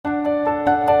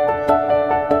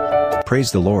Praise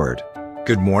the Lord.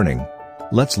 Good morning.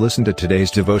 Let's listen to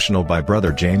today's devotional by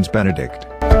Brother James Benedict.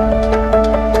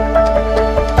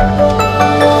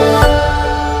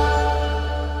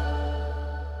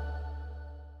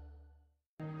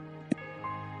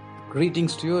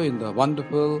 Greetings to you in the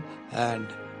wonderful and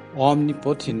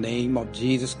omnipotent name of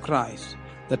Jesus Christ.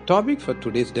 The topic for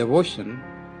today's devotion: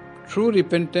 true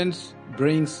repentance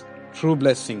brings true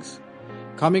blessings.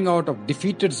 Coming out of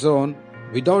defeated zone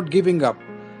without giving up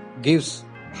gives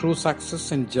true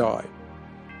success and joy.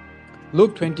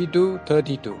 Luke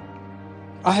 22:32.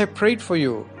 I have prayed for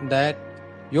you that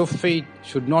your faith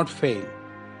should not fail.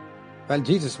 While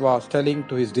Jesus was telling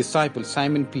to his disciple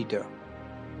Simon Peter,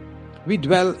 we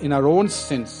dwell in our own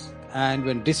sins, and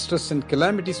when distress and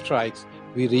calamity strikes,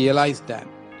 we realize that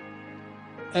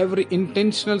every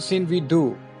intentional sin we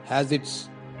do has its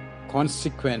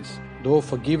consequence, though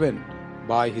forgiven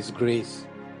by His grace.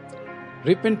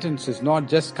 Repentance is not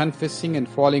just confessing and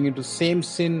falling into same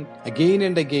sin again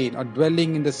and again or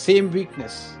dwelling in the same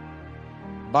weakness,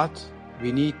 but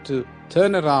we need to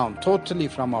turn around totally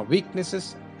from our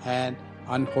weaknesses and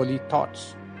unholy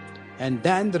thoughts. And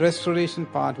then the restoration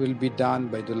part will be done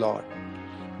by the Lord.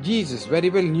 Jesus very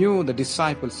well knew the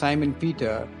disciple Simon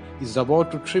Peter is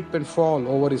about to trip and fall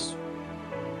over his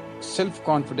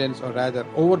self-confidence, or rather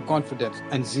overconfidence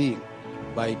and zeal,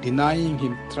 by denying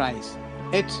him thrice.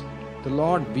 Yet the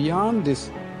Lord, beyond this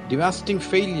devastating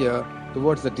failure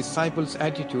towards the disciples'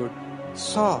 attitude,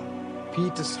 saw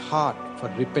Peter's heart for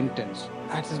repentance.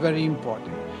 That is very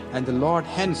important. And the Lord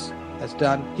hence has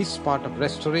done His part of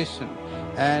restoration.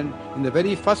 And in the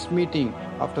very first meeting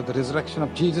after the resurrection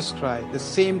of Jesus Christ, the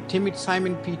same timid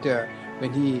Simon Peter,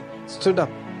 when he stood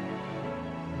up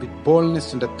with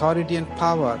boldness and authority and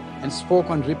power and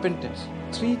spoke on repentance,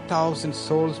 3,000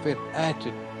 souls were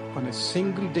added on a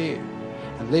single day.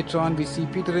 And later on we see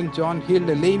Peter and John healed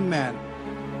a lame man,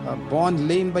 born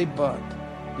lame by birth,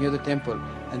 near the temple.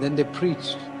 And then they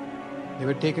preached. They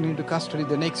were taken into custody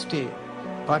the next day.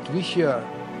 But we hear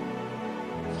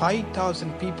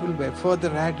 5,000 people were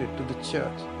further added to the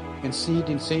church. You can see it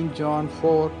in St. John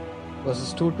 4,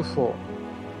 verses 2 to 4.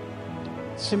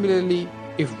 Similarly,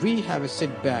 if we have a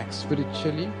setback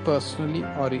spiritually, personally,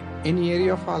 or in any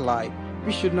area of our life,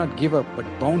 we should not give up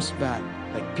but bounce back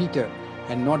like Peter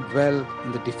and not dwell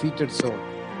in the defeated zone.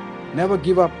 Never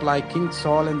give up like King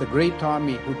Saul and the great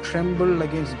army who trembled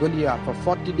against Goliath for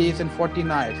 40 days and 40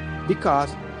 nights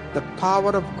because the power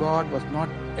of God was not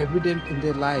evident in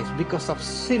their lives because of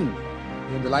sin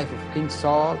in the life of King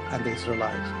Saul and the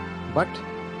Israelites. But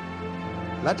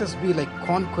let us be like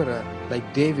conqueror,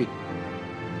 like David,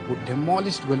 who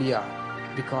demolished Goliath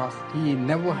because he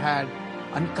never had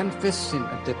unconfessed sin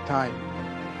at that time.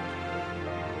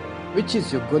 Which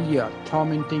is your Goliath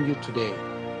tormenting you today?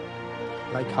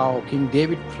 Like how King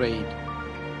David prayed.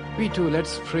 We too,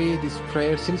 let's pray this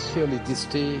prayer sincerely this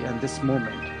day and this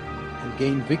moment, and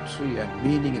gain victory and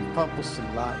meaning and purpose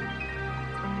in life.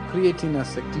 Create in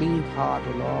us a clean heart,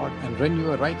 O Lord, and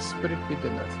renew a right spirit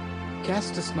within us.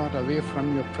 Cast us not away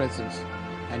from your presence,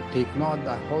 and take not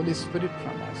thy Holy Spirit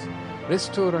from us.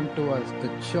 Restore unto us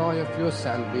the joy of your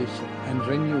salvation, and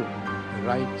renew a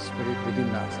right spirit within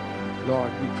us.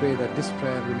 Lord, we pray that this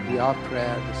prayer will be our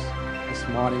prayer this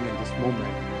morning and this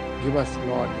moment. Give us,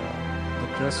 Lord, the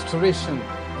restoration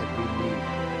that we need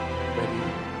very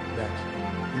badly.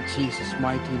 In Jesus'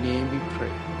 mighty name we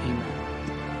pray. Amen.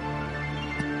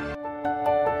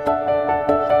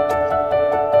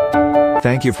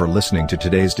 Thank you for listening to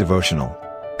today's devotional.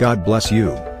 God bless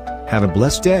you. Have a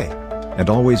blessed day. And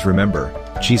always remember,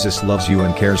 Jesus loves you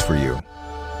and cares for you.